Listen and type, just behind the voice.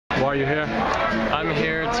Why are you here? I'm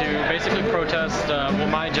here to basically protest what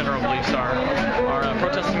my general beliefs are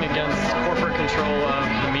protesting against corporate control of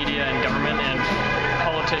the media and government and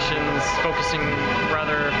politicians focusing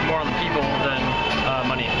rather more on the people than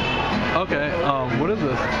money. Okay, what is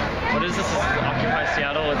this? What is this? This is Occupy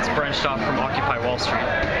Seattle. It's branched off from Occupy Wall Street.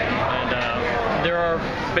 And there are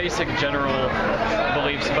basic general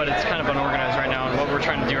beliefs, but it's kind of unorganized right now, and what we're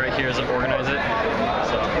trying to do right here is organize it.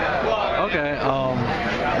 So. Okay,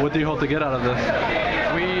 what do you hope to get out of this?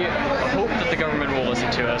 We hope that the government will listen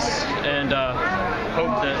to us and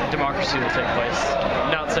hope that democracy will take place.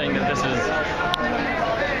 Not saying that this is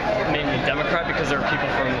mainly Democrat, because there are people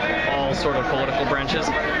from all sort of political branches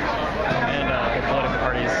and political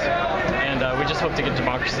parties. And we just hope to get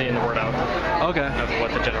democracy and the word out. Okay. Of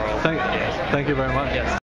what the general Thank you very much. Yes.